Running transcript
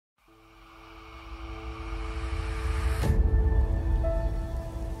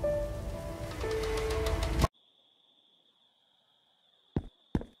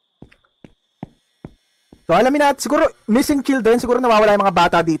So, alamin natin, siguro, missing children, siguro nawawala yung mga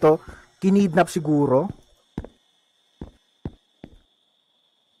bata dito. Kinidnap siguro.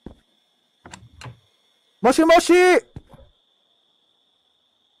 Moshi Moshi!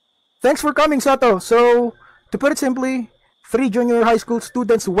 Thanks for coming, Sato. So, to put it simply, 3 junior high school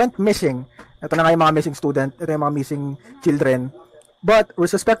students went missing. Ito na nga yung mga missing student. Ito yung mga missing children. But, we're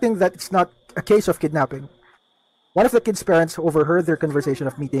suspecting that it's not a case of kidnapping. One of the kids' parents overheard their conversation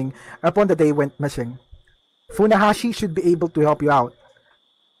of meeting upon the day went missing. Funahashi should be able to help you out.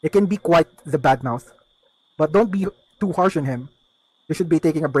 It can be quite the bad mouth. But don't be too harsh on him. You should be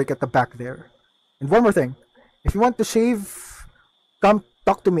taking a break at the back there. And one more thing. If you want to save, come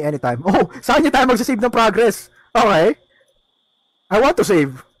talk to me anytime. Oh, saan niya tayo magsasave ng progress? Okay. I want to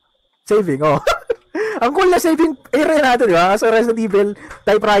save. Saving, oh. Ang cool na saving area natin, di ba? Sa Resident Evil,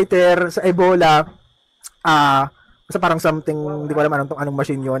 typewriter, sa Ebola, sa parang something, hindi ko alam anong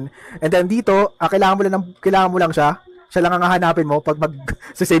machine yon. And then dito, kailangan mo lang siya. Siya lang ang hahanapin mo pag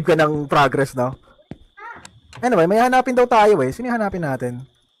mag-save ka ng progress, no? Anyway, may hanapin daw tayo eh. Sino hanapin natin?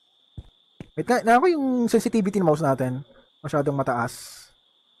 Wait, na ako yung sensitivity ng mouse natin. Masyadong mataas.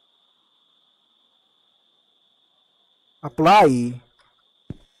 Apply.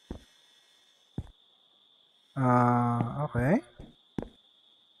 Okay.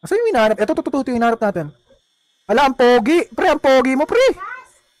 Asa yung hinahanap? Ito, yung hinahanap natin. Ala, ang pogi. Pre, ang pogi mo, pre.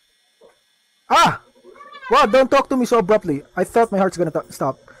 Wow, don't talk to me so abruptly. I thought my heart's gonna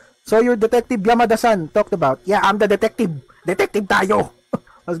stop. So your detective Yamada-san talked about. Yeah, I'm the detective. Detective tayo.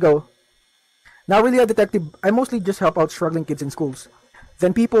 Let's go. Not really a detective. I mostly just help out struggling kids in schools.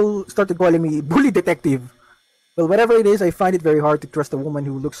 Then people started calling me bully detective. Well, whatever it is, I find it very hard to trust a woman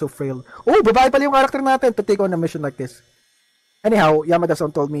who looks so frail. Oh, babae pala yung character natin to take on a mission like this. Anyhow,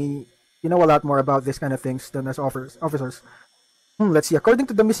 Yamada-san told me you know a lot more about this kind of things than us officers. Let's see. According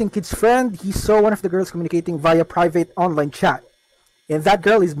to the missing kid's friend, he saw one of the girls communicating via private online chat. And that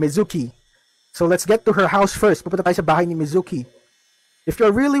girl is Mizuki. So let's get to her house first. Pupunta tayo sa bahay ni Mizuki. If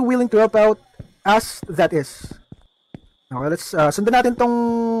you're really willing to help out, as that is. Okay, let's sundan natin tong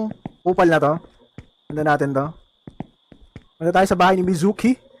upal na to. Sundan natin to. Punta tayo sa bahay ni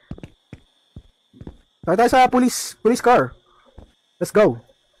Mizuki. Punta tayo sa police car. Let's go.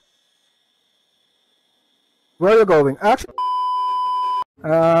 Where are you going? Actually,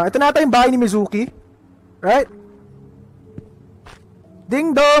 ito na yung bahay ni Mizuki. Right?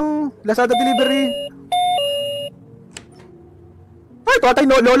 Ding dong! Lazada delivery. Ay, ito ata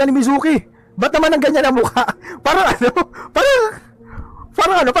yung lola ni Mizuki. Ba't naman ang ganyan ang mukha? Parang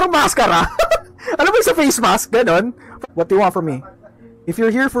parang maskara. Alam mo yung sa face mask? Ganon. What do you want from me? If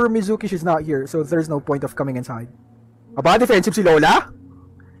you're here for Mizuki, she's not here. So there's no point of coming inside. Aba, defensive si Lola?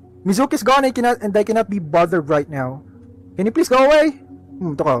 Mizuki's gone and I cannot be bothered right now. Can you please go away?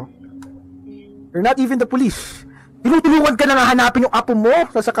 Ito ka. You're not even the police. Tinutulungan ka na nga hanapin yung apo mo.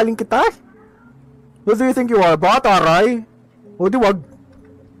 Sasakaling kita. Who do you think you are? Bata, Ray? O di wag.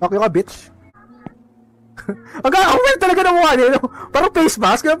 Bakit ka, bitch? Ang weird talaga ng mukha nila. Parang face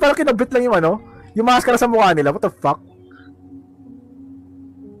mask. Parang kinabit lang yung maskara sa mukha nila. What the fuck?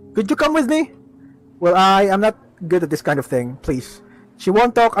 Could you come with me? Well, I am not good at this kind of thing. Please. She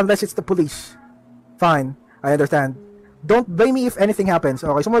won't talk unless it's the police. Fine. I understand. Don't blame me if anything happens.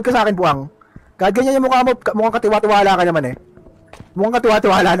 Okay, sumunod ka sa akin, buwang. Kahit ganyan yung mukha mo, mukhang katiwa-tiwala ka naman eh. Mukhang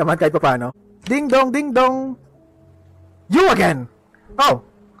katiwa-tiwala naman kahit paano. Ding dong, ding dong. You again! Oh,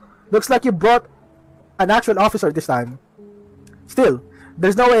 looks like you brought an actual officer this time. Still,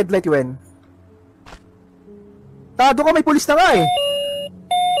 there's no way I'd let you in. Doon ka, may pulis na nga eh.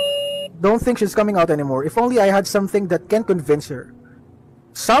 Don't think she's coming out anymore. If only I had something that can convince her.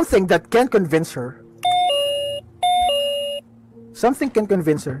 Something that can convince her. Something can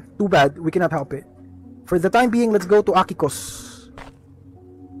convince her. Too bad, we cannot help it. For the time being, let's go to Akiko's.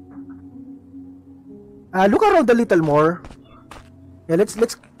 Look around a little more. Yeah, let's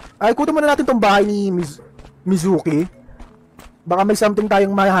ikutin muna natin tong bahay ni Mizuki. Baka may something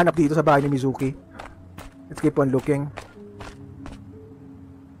tayong mahanap dito sa bahay ni Mizuki. Let's keep on looking.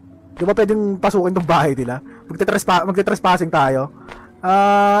 Di ba pwedeng pasukin tong bahay nila? Magte-trespassing tayo.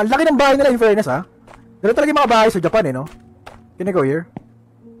 Laki ng bahay nila in fairness ha. Ganun talaga yung mga bahay sa Japan eh no? Can I go here?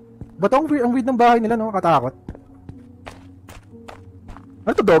 Ba't ang weird ng bahay nila no? Katakot.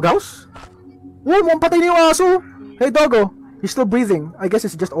 Ano to, doghouse? Oh, mukhang patay na yung aso. Hey doggo, he's still breathing. I guess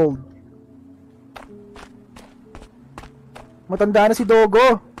it's just old. Matanda na si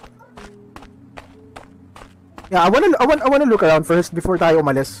doggo. Yeah, I wanna look around first before tayo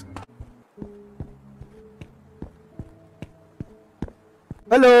umalis.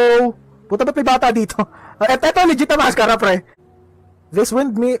 Hello! Puta ba't may bata dito? Eto legit na maskara, pre. This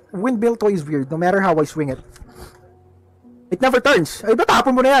windmill toy is weird, no matter how I swing it. It never turns. Ay, ba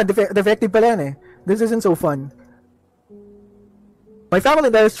tapon mo na yan? Defective pala yan eh. This isn't so fun. My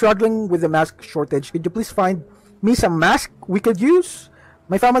family and I are struggling with the mask shortage. Could you please find me some mask we could use?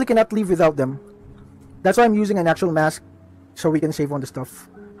 My family cannot live without them. That's why I'm using an actual mask so we can save on the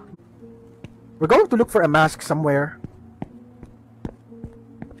stuff. We're going to look for a mask somewhere.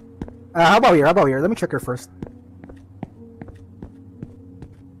 How about here? Let me check here first.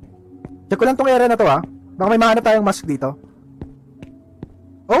 Check ko lang tong area na to ah. Baka may mahanap tayong mask dito.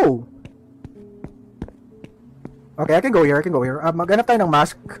 Oh! Okay, I can go here. Maghanap tayo ng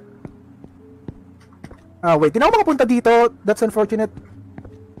mask. Wait, di na ako makapunta dito. That's unfortunate.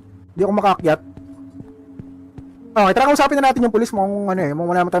 Di ako makaakyat. Okay, tara kausapin na natin yung pulis mo kung ano eh. Kung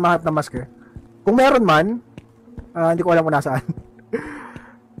wala naman tayo mahanap ng mask eh. Kung meron man, hindi ko alam kung nasaan.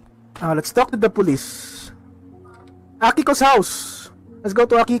 Let's talk to the police. Akiko's house. Let's go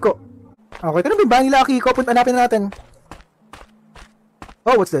to Akiko. Okay, ito na ba yung bahay nila Akiko? Hanapin na natin.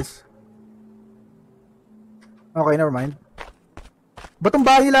 Oh, what's this? Okay, never mind. Ba't ang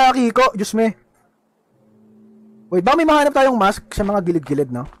bahay nila Akiko? Diyos me. Wait, ba may mahanap tayong mask sa mga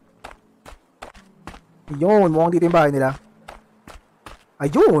gilid-gilid, no? Ayun, mukhang dito yung bahay nila.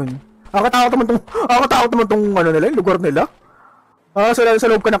 Ayun. Nakakatakot naman tong ano nila, yung lugar nila. Sa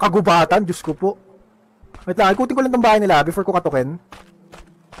loob ka ng kagubatan, Diyos ko po. Wait lang, ikutin ko lang tong bahay nila before ko katukin.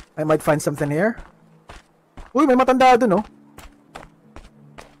 I might find something here. Uy, may matanda doon, no?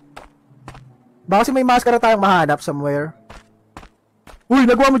 Baka kasi may maskara tayong mahanap somewhere. Uy,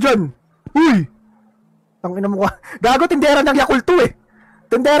 nagawa mo dyan! Uy! Tangina mo ka. Gago, tindera ng Yakult to eh.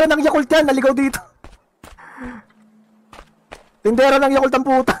 Tindera ng Yakult yan, naligaw dito. Tindera ng Yakult ang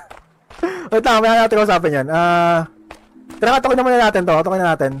puta. Wait lang, may natin kausapin yan. Tara, katukin naman natin to. Katukin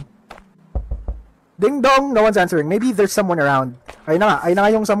na natin. Ding dong, no one's answering. Maybe there's someone around. Ayun na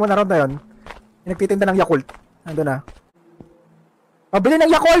nga yung someone around na yun. Yung nagtitinda ng Yakult. Ando na. Pabili ng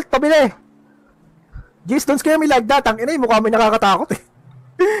Yakult! Pabili! Jeez, don't scare me like that. Ang ina, mukha mo nakakatakot eh.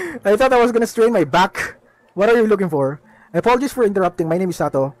 I thought I was gonna strain my back. What are you looking for? Apologies for interrupting. My name is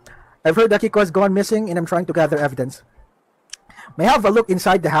Sato. I've heard Akiko has gone missing and I'm trying to gather evidence. May I have a look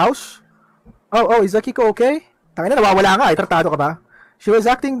inside the house? Oh, is Akiko okay? Tangina, nawawala nga eh. Tratado ka ba? She was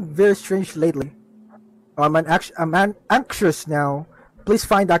acting very strange lately. I'm anxious now. Please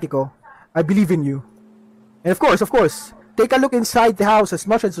find Akiko. I believe in you. And of course, take a look inside the house as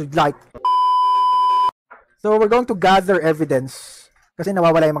much as you'd like. So, we're going to gather evidence. Kasi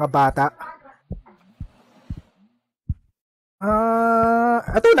nawawala yung mga bata.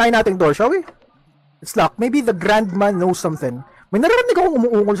 Ito, unahin natin door, shall we? It's locked. Maybe the grandman knows something. May naririnig akong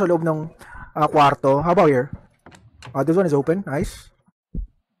umuungol sa loob ng kwarto. How about here? This one is open. Nice.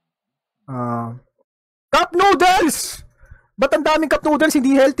 Cup noodles! Ba't ang daming cup noodles?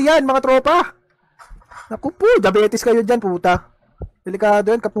 Hindi healthy yan, mga tropa. Naku po, diabetes kayo dyan, puta.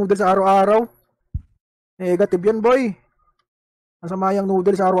 Delikado yan, cup noodles sa araw-araw. Negative yan, boy. Masama yung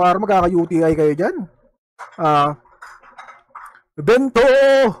noodles sa araw-araw, magkaka-UTI kayo dyan. Bento!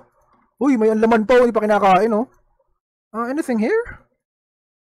 Uy, may laman pa, hindi pa kinakain, oh. Anything here?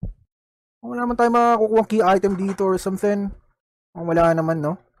 Wala naman tayo makakukuha key item dito or something. Wala naman,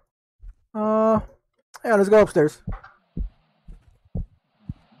 no? Yeah, let's go upstairs.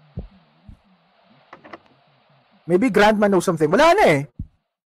 Maybe grandma knows something. Wala na eh.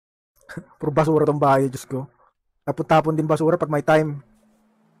 Puro basura tong bahay, Diyos ko. Tapon-tapon din basura pag may time.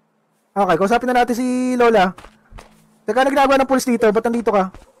 Okay, kausapin na natin si Lola. Teka, nagagawa ng pulis dito. Ba't nandito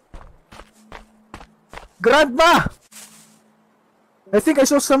ka? Grandma! I think I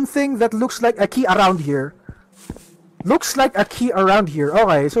saw something that looks like a key around here. Looks like a key around here.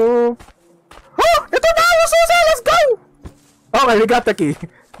 Okay, so... Oh! Ito na! Susi! Let's go! Okay, we got the key.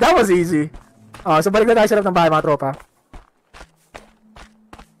 That was easy. So balik na tayo sa loob ng bahay, mga tropa.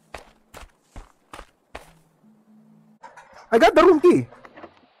 I got the room key.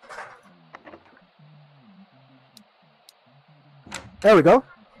 There we go.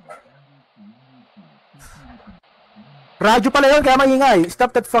 Radyo pala yun, kaya maingay.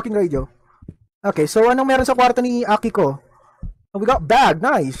 Stop that fucking radio. Okay, so anong meron sa kwarto ni Akiko? We got bag,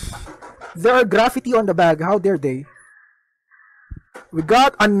 nice. There are graffiti on the bag, how dare they? We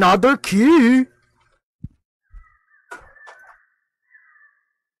got another key.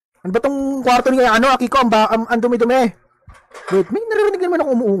 Ano ba tong kwarto ni Akiko? Ang dumi-dumi. Wait, may naririnig naman ako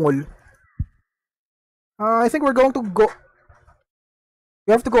umuungol. I think we're going to go...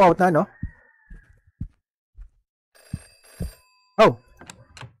 We have to go out na, no? Oh.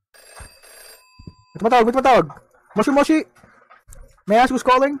 May tumatawag. Moshi. May I ask who's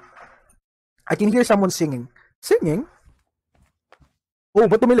calling? I can hear someone singing. Singing? Oh,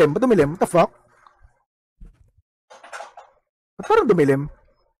 ba't dumilim? Ba't dumilim? What the fuck? Ba't parang dumilim?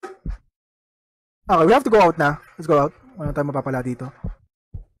 Okay, we have to go out na. Let's go out. Wala tayong mapapala dito.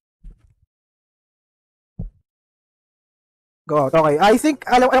 Go out. Okay. I think,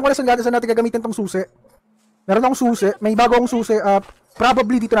 alam ko na saan natin gagamitin tong susi. Meron akong susi. May bago akong susi.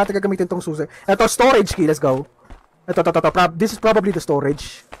 Probably dito natin gagamitin tong susi. Ito, storage key. Let's go. Ito. This is probably the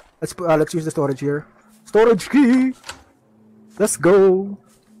storage. Let's use the storage here. Storage key. Let's go.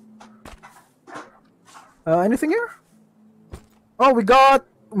 Anything here? Oh, we got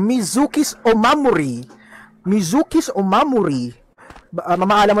Mizuki's Omamori. Mizuki's Omamori.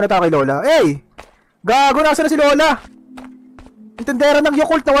 Mamaalam mo na tayo kay Lola. Hey! Gago, nasa na si Lola? Intendera ng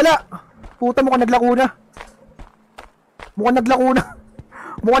Yakult na wala. Puta, mukhang naglako na. Mukhang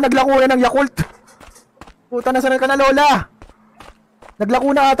naglako na ng Yakult. Puta, nasa na ka na, Lola?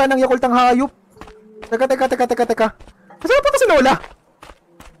 Naglako na ata ng Yakult ang hayop. Teka. Nasaan pa si Lola?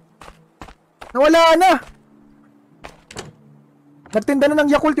 Nawala na. Nagtinda na ng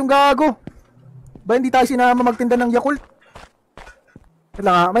Yakult yung gago. Ba hindi tayo sinama magtinda ng Yakult?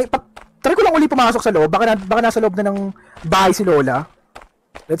 Try ko lang uli pumasok sa loob. Baka nasa loob na ng bahay si Lola.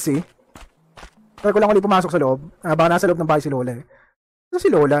 Let's see. Try ko lang uli pumasok sa loob. Baka nasa loob ng bahay si Lola eh. Ano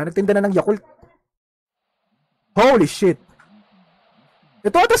si Lola? Nagtinda na ng Yakult. Holy shit.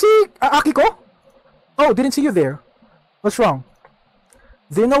 Ito ata si Aki ko? Oh, didn't see you there. What's wrong?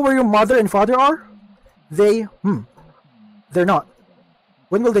 Do you know where your mother and father are? They're not.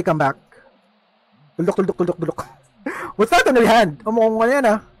 When will they come back? Tuldok. What's that on your hand? Mukhang ano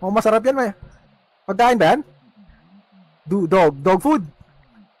yan Mukhang masarap yan may. Pagkain ba yan? Dog food?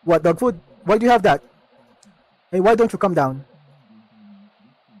 What dog food? Why do you have that? Hey, why don't you come down?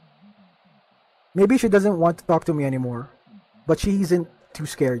 Maybe she doesn't want to talk to me anymore. But she isn't too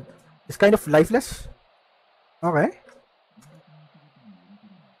scared. It's kind of lifeless. Okay.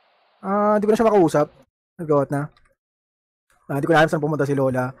 Di ko na siya makausap. Nag-go out na. Di ko na alam saan pumunta si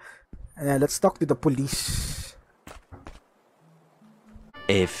Lola. Let's talk to the police.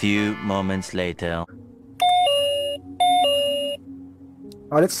 A few moments later.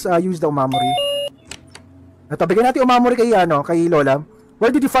 Let's use the Omamori. Bigyan natin Omamori kay Lola.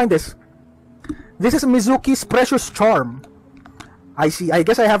 Where did you find this? This is Mizuki's precious charm. I see. I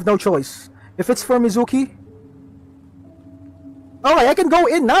guess I have no choice. If it's for Mizuki. Okay, I can go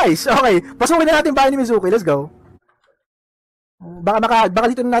in. Nice. Okay, pasukin na natin bahay ni Mizuki. Let's go. Baka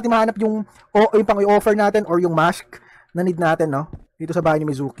dito na natin mahanap yung pang-i-offer natin or yung mask na need natin, no? Dito sa bahay ni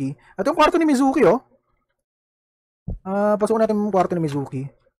Mizuki. At yung kwarto ni Mizuki, oh. Pasukin natin yung kwarto ni Mizuki.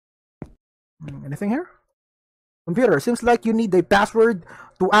 Anything here? Computer, seems like you need a password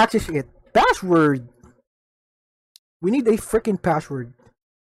to access it. Password! We need a freaking password.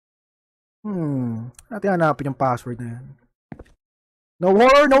 Natin hanapin yung password na yan. No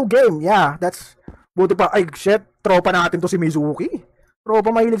horror, no game. Yeah, that's... Buti pa, ay shit, tropa natin to si Mizuki.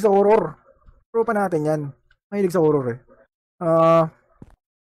 Tropa mahilig sa horror. Tropa natin yan. Mahilig sa horror eh.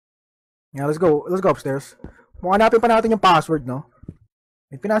 Yeah, let's go upstairs. Mukha natin pa natin yung password, no?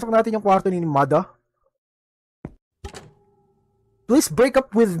 Pinasok natin yung kwarto ni Mada. Please break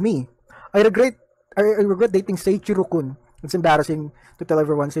up with me. I regret dating Seichiro-kun. It's embarrassing to tell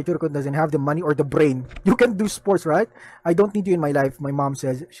everyone Seichiro-kun doesn't have the money or the brain. You can do sports, right? I don't need you in my life. My mom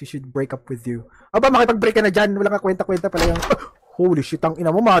says she should break up with you. Aba, makipag-break ka na dyan. Wala ka kwenta-kwenta pala yung... Holy shit, ang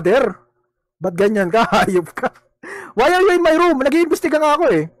ina mo, mother. Ba't ganyan ka? Hayop ka. Why are you in my room? Nag-iimbestiga nga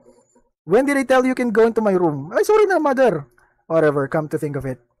ako eh. When did I tell you can go into my room? Ay, sorry na, mother. Whatever, come to think of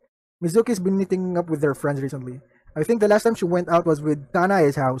it. Mizuki's been meeting up with their friends recently. I think the last time she went out was with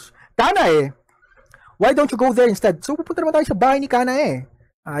Kanae's house. Kanae! Why don't you go there instead? So, pupunta naman tayo sa bahay ni Kanae.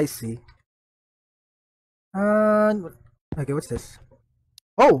 I see. Okay, what's this?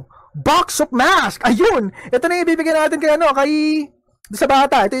 Oh! Box of mask! Ayun! Ito na yung ibibigay natin kay sa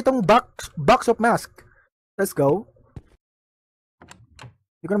bata. Ito itong box of mask. Let's go.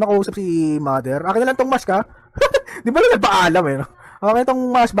 Hindi ko na makausap si mother. Akin na lang tong mask ha. Di ba na nagpaalam eh. No? Okay, itong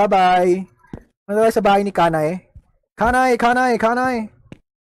mask. Bye-bye. Ano tayo sa bahay ni Kanae? Kanae!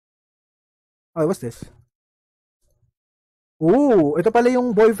 Oh, what's this? Ooh, ito pala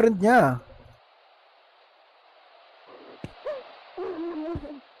yung boyfriend niya.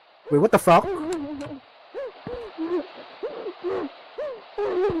 Wait, what the fuck?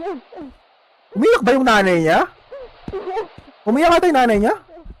 Umiyak ba yung nanay niya? Umiyak ata yung nanay niya?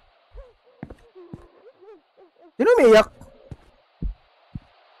 Sino umiyak?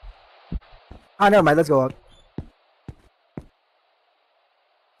 Never mind, let's go out.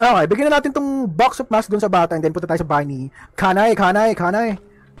 Okay, bigyan na natin tong box of mask dun sa bata and then punta tayo sa bahay ni Kanae.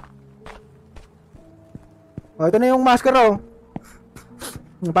 Oh, ito na yung maskara oh.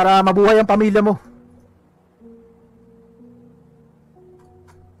 Para mabuhay ang pamilya mo.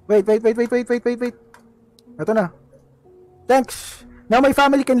 Wait. Ito na. Thanks. Now my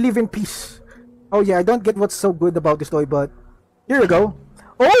family can live in peace. Oh yeah, I don't get what's so good about this toy, but here you go.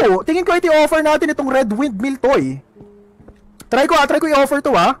 Oh, tingin ko iti-offer natin itong red windmill toy. Try ko i-offer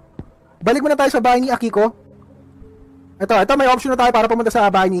to Balik muna tayo sa bahay ni Akiko. Ito may option na tayo para pumunta sa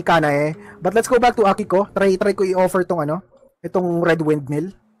bahay ni Kanae. But let's go back to Akiko. Try ko i-offer tong itong red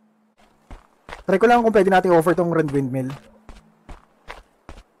windmill. Try ko lang kung pwede natin i-offer tong red windmill.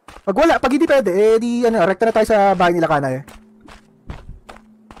 Pag hindi pwede, rekta na tayo sa bahay nila Kanae.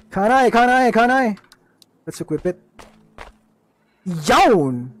 Kanae. Let's equip it.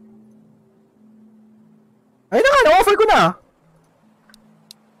 Yawn! Ayun na nga, na-offer ko na.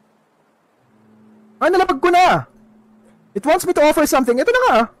 Nalapag ko na. It wants me to offer something. Ito na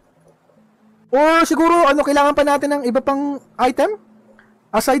nga. Or siguro, kailangan pa natin ng iba pang item?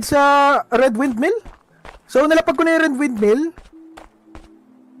 Aside sa red windmill? So, nalapag ko na yung red windmill.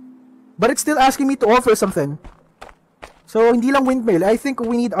 But it's still asking me to offer something. So, hindi lang windmill. I think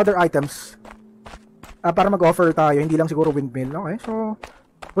we need other items. Para mag-offer tayo. Hindi lang siguro windmill. Okay, so...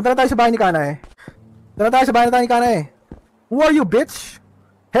 Punta na tayo sa bahay ni Kanae. Who are you, bitch?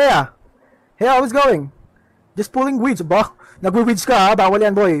 Hey, how's it going? Just pulling weeds, ba? Nagwe-weeds ka, Bawal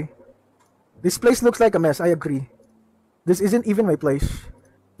yan, boy. This place looks like a mess, I agree. This isn't even my place.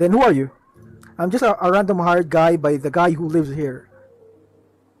 Then who are you? I'm just a random hired guy by the guy who lives here.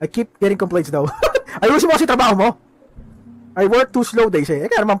 I keep getting complaints daw. Ayusin mo kasi trabaho mo. I work too slow days kaya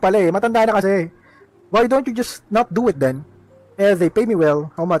naman pala matanda na kasi. Why don't you just not do it then? They pay me well.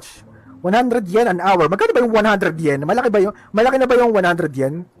 How much? 100 yen an hour. Magkano ba yung 100 yen? Malaki na ba yung 100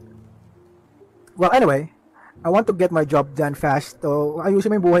 yen? Well, anyway, I want to get my job done fast. So, ayusin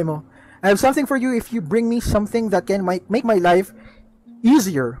mo yung buhay mo. I have something for you if you bring me something that can make my life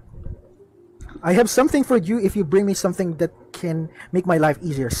easier. I have something for you if you bring me something that can make my life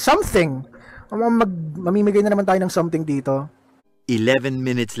easier. Something! Mamimigay na naman tayo ng something dito. 11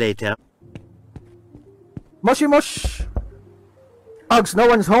 minutes later. Moshi! Uggs, no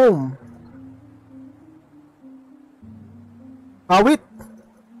one's home. Wait!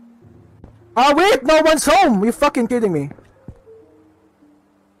 No one's home! You fucking kidding me?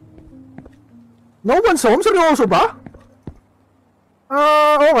 No one's home? Seryoso ba?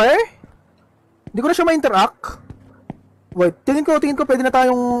 Okay. Hindi ko na siya ma-interact. Wait, tingin ko pwede na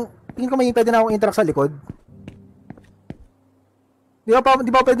akong interact sa likod. Di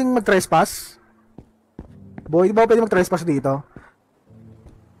ba pwedeng mag-trespass? Boy, di ba pwedeng mag-trespass dito?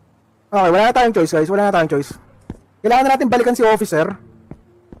 Okay, wala na tayong choice, guys. Kailangan na natin balikan si officer.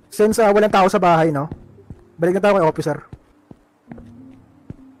 Since walang tao sa bahay, no? Balikan tayo kay officer.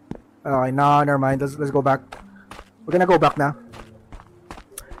 Okay, no, never mind. Let's go back. We're gonna go back na.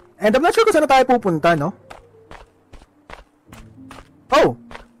 And I'm not sure kung saan na tayo pupunta, no? Oh!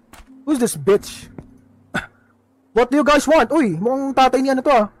 Who's this bitch? What do you guys want? Uy, mukhang tatay ni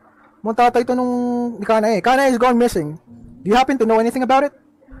Mukhang tatay to ni Kanae. Kanae is gone missing. Do you happen to know anything about it?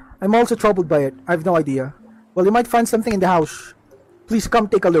 I'm also troubled by it. I have no idea. Well, you might find something in the house. Please come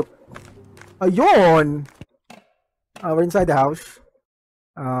take a look. Ayun! We're inside the house.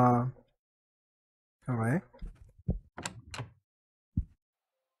 Okay.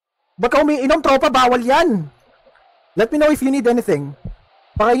 Baka umiinom, tropa, bawal yan. Let me know if you need anything.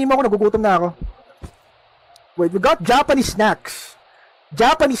 Pakainin mo ako, nagugutom na ako. Wait, we got Japanese snacks.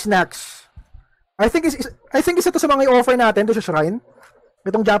 I think isa to sa mga i-offer natin to sa shrine.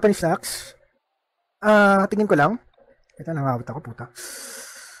 Itong Japanese snacks. Tingin ko lang. Ito, nangawit ako, puta.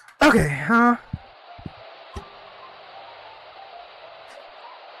 Okay,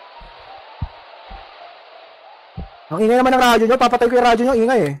 Ang ingay naman ng radyo nyo. Papatay ko yung radyo nyo.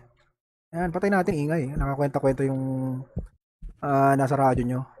 Ingay Ayan, patay natin ingay. Nakakwenta-kwenta yung nasa radyo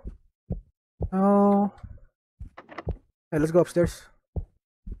nyo. Okay, let's go upstairs.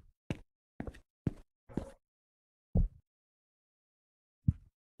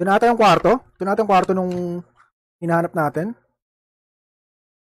 Ito na ata yung kwarto. Nung hinahanap natin.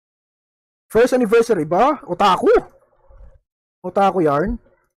 First anniversary ba? Otaku yarn.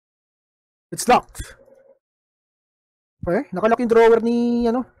 It's locked. Okay, nakalak yung drawer ni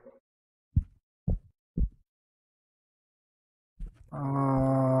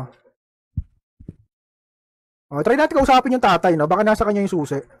try natin kausapin yung tatay, no? Baka nasa kanya yung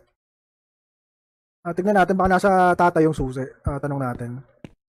susi. Tignan natin, baka nasa tatay yung susi. Tanong natin.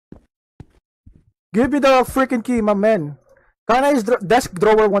 Give me the freaking key, my man. Kanai's desk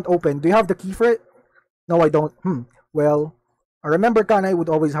drawer won't open. Do you have the key for it? No, I don't. Well, I remember Kanai would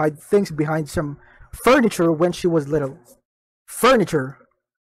always hide things behind some furniture when she was little. Furniture?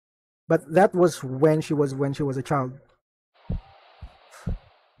 But that was when she was a child.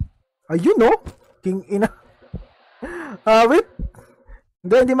 Ayun no? King ina. Wait.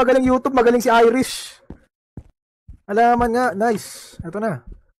 Hindi magaling YouTube, magaling si Irish. Alaman nga, nice. Ito na.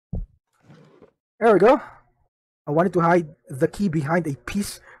 There we go. I wanted to hide the key behind a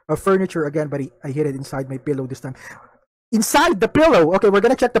piece of furniture again, but I hid it inside my pillow this time. Inside the pillow! Okay, we're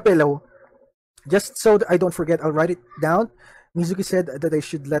gonna check the pillow. Just so that I don't forget, I'll write it down. Mizuki said that I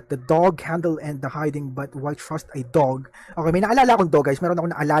should let the dog handle and the hiding, but why trust a dog? Okay, may naalala akong dog, guys. Meron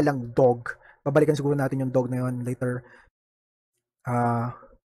akong naalalang dog. Babalikan siguro natin yung dog na yun later.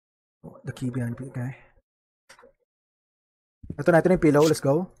 The key behind the okay. Ito na, ito na yung pillow. Let's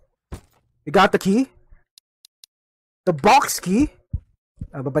go. We got the key. The box key.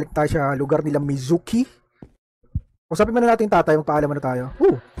 Babalik tayo sa lugar nila Mizuki. Usapin muna natin yung tatay. Magpaalam na tayo.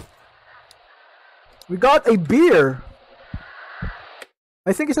 Ooh. We got a beer.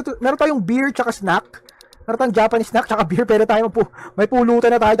 I think meron tayong beer tsaka snack. Meron tayong Japanese snack tsaka beer. Pwede tayo may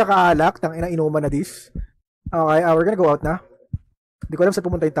pulutan na tayo tsaka alak. Tang ina inuman na this. Okay, we're gonna go out na. Hindi ko alam saan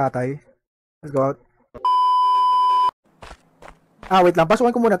pumunta yung tatay. Let's go out. Wait lang.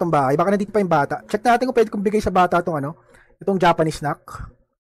 Pasukin ko muna itong bahay. Baka nandito pa yung bata. Check natin kung pwede kong bigay sa bata itong Japanese snack.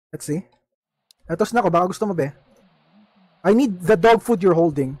 Let's see. Ito snack ko. Baka gusto mo, be. I need the dog food you're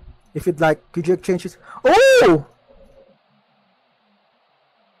holding. If you'd like, could you exchange it? Oh!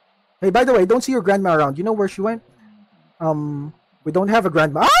 Hey, by the way, don't see your grandma around. You know where she went? We don't have a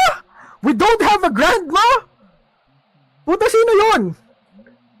grandma. Ah! We don't have a grandma! Puta, sino yun?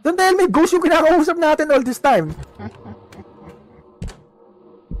 Don't tell me ghost yung kinakausap natin all this time.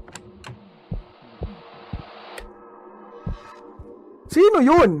 Sino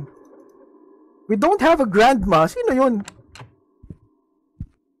yun? We don't have a grandma. Sino yun?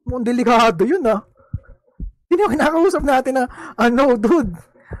 Mukhang delikado yun ah. Sino yung kinakausap natin na ano, dude?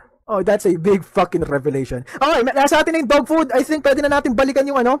 Oh, that's a big fucking revelation. Okay, nasa atin na yung dog food. I think pwede na natin balikan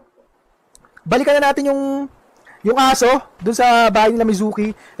yung balikan na natin yung aso dun sa bahay nila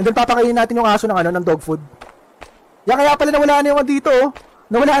Mizuki. And then papakainin natin yung aso ng dog food. Yan kaya pala nawala na yung dito oh.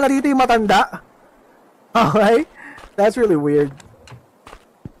 Nawala na dito yung matanda. Okay? That's really weird.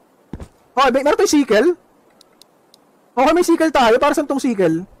 Oh, meron tayong sickle. Okay, may sickle tayo. Para saan tong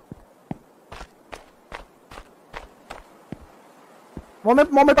sickle? May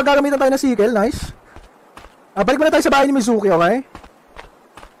paggagamitan tayo ng sickle. Nice. Balik muna tayo sa bahay ni Mizuki, okay?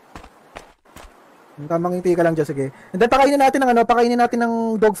 Tamang hinti ka lang dyan, sige. And then pakainin natin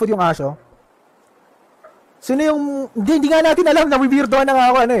ng dog food yung aso. Sino yung... Hindi nga natin alam na weirdoan na nga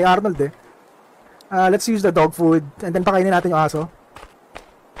ako, Arnold eh. Let's use the dog food. And then pakainin natin yung aso.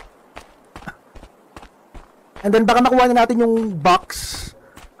 And then baka makuha na natin yung box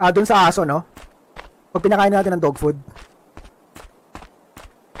dun sa aso, no? Pag pinakain natin ng dog food.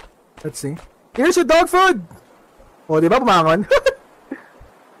 Let's see. Here's your dog food! O, di ba? Pumangon.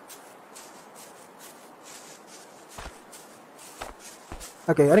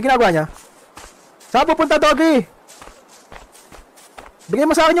 Okay, ano ginagawa niya? Saan pupunta, doggy? Bigay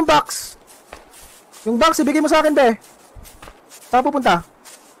mo sa akin yung box. Yung box, ibigay mo sa akin, be. Saan pupunta?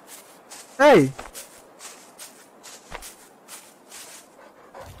 Hey!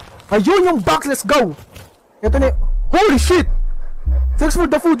 Ayun yung box, let's go! Ito na. Holy shit! Thanks for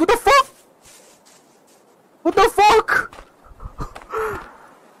the food. What the fuck? What the fuck?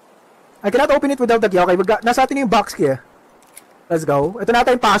 I cannot open it without the key. Okay, nasa atin yung box key. Let's go. Ito na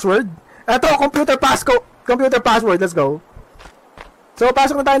yung password. Ito, computer password. Let's go. So,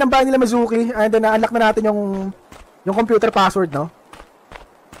 pasok na tayo ng bahay nila Mizuki. And then, na-unlock na natin yung computer password, no?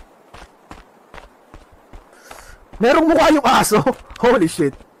 Merong mukha yung aso. Holy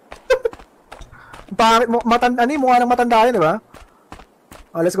shit. Pangit mo, mukha ng matanda yun, di ba?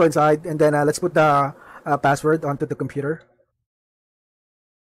 Let's go inside and then let's put the password onto the computer.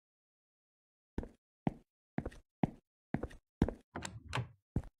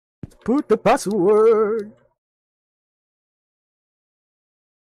 Put the password.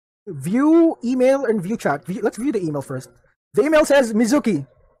 View email and view chat. Let's view the email first. The email says, Mizuki,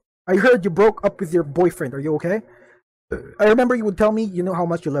 I heard you broke up with your boyfriend. Are you okay? I remember you would tell me you know how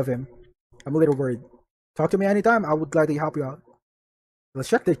much you love him. I'm a little worried. Talk to me anytime. I would gladly help you out. Let's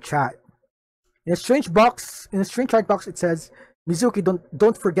check the chat. In a strange chat box, it says, Mizuki,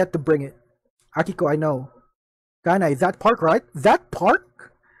 don't forget to bring it. Akiko, I know. Kanai, that park, right? That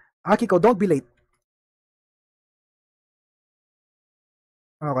park? Akiko, don't be late.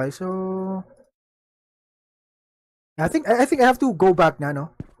 Okay, so I think I have to go back na,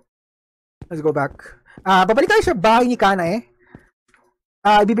 no? Let's go back. Babalik tayo sa bahay ni Kana eh.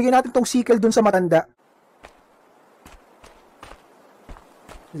 Ibibigay natin tong sickle dun sa matanda.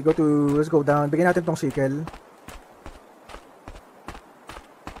 Let's go down. Bigyan natin tong sickle.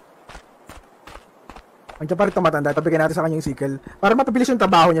 Andiyan pa rin itong matanda. Ito, bigyan natin sa kanya yung sickle. Para mapabilis yung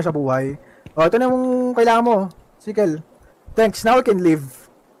trabaho niya sa buhay. O, ito na yung kailangan mo. Sickle. Thanks. Now I can leave.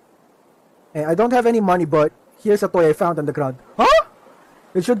 Eh, I don't have any money, but here's a toy I found on the ground. Huh?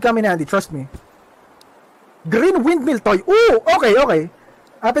 It should come in handy. Trust me. Green windmill toy. Ooh! Okay, okay.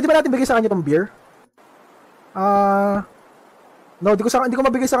 Pwede ba natin bigay sa kanya itong beer? No, hindi ko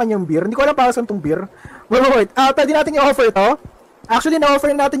mabigay sa kanya yung beer. Hindi ko alam para saan itong beer. Wait. Pwede natin i-offer ito. Actually, na-offer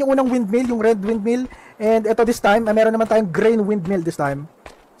natin yung unang windmill, yung red windmill. And ito this time, meron naman tayong green windmill this time.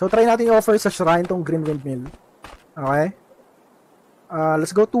 So, try natin i-offer sa shrine tong green windmill. Okay?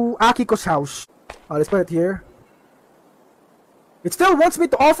 Let's go to Akiko's house. Let's put it here. It still wants me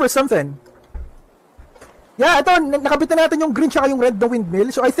to offer something. Yeah, ito, nakabit na natin yung green tsaka yung red na windmill.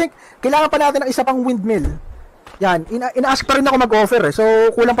 So, I think, kailangan pa natin ng isa pang windmill. Yan, ina-ask pa rin ako mag-offer eh. So,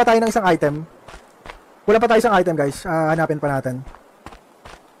 kulang pa tayo ng isang item. Kulang pa tayo isang item, guys. Hanapin pa natin.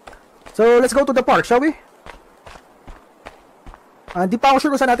 So, let's go to the park, shall we? Hindi pa ako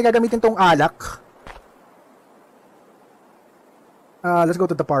sure kung saan natin gagamitin tong alak. Let's go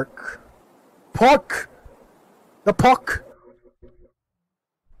to the park. Park! The park!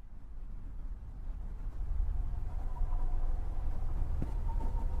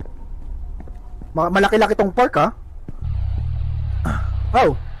 Malaki-laki tong park, ha?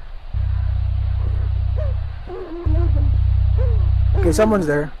 Oh! Okay, someone's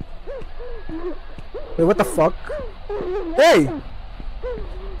there. Wait, what the fuck? Hey!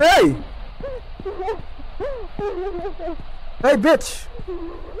 Hey! Hey, bitch!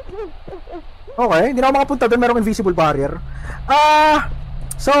 Okay, hindi na ako makapunta doon. Merong invisible barrier.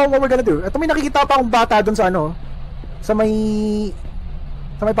 So, what we're gonna do? Ito, may nakikita pa akong bata doon sa ano. Sa may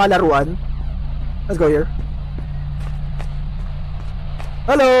palaruan. Let's go here.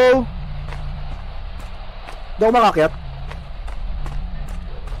 Hello! Hindi ako makakyat.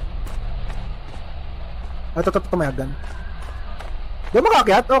 Ito may hagdan. Hindi ako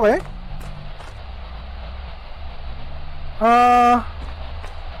makakyat? Okay.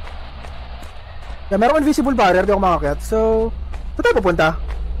 Yeah, merong invisible barrier. Hindi ako makakyat. So, saan tayo pupunta?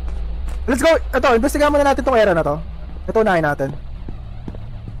 Let's go! Ito, investigahan muna natin itong area na to. Ito, unahin natin.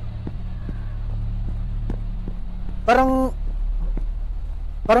 Parang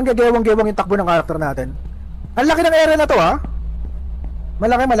gagewang-gewang yung takbo ng karakter natin. Ang laki ng area na to, ha?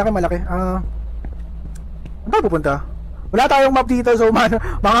 Malaki. Saan tayo pupunta? Wala tayong map dito, so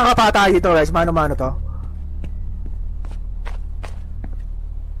makakapatay ito, guys. Mano-mano to.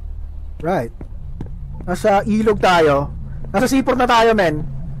 Right. Nasa ilog tayo. Nasa seaport na tayo, men.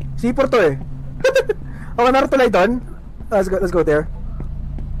 Seaport to eh. Okay, meron tulay doon. Let's go there.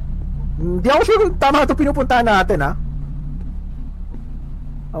 Hindi ako sure kung tama ito pinupuntahan natin, ha?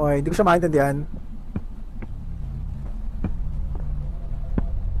 Okay, hindi ko siya maintindihan.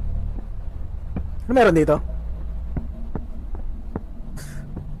 Ano meron dito?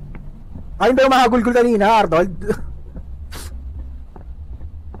 Ayun ba yung mahagulgul kanina, Arnold?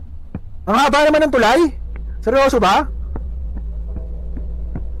 Ang haba naman ng tulay? Seryoso ba?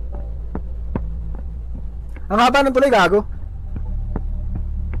 Ang haba ng tulay, gago.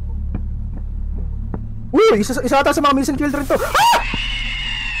 Uy, isa ata sa mga missing children to. Ah!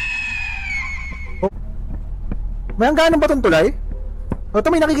 Oh. May hangganan ba itong tulay? O, ito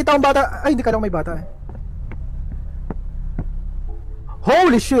may nakikita akong bata. Ay, hindi ka lang may bata eh.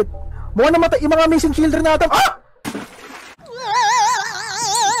 Holy shit! Mukhang namatay yung mga missing children natin. Ah!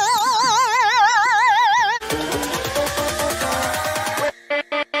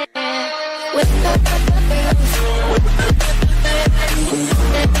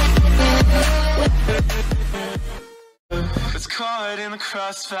 It's caught in the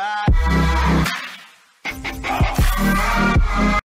crossfire.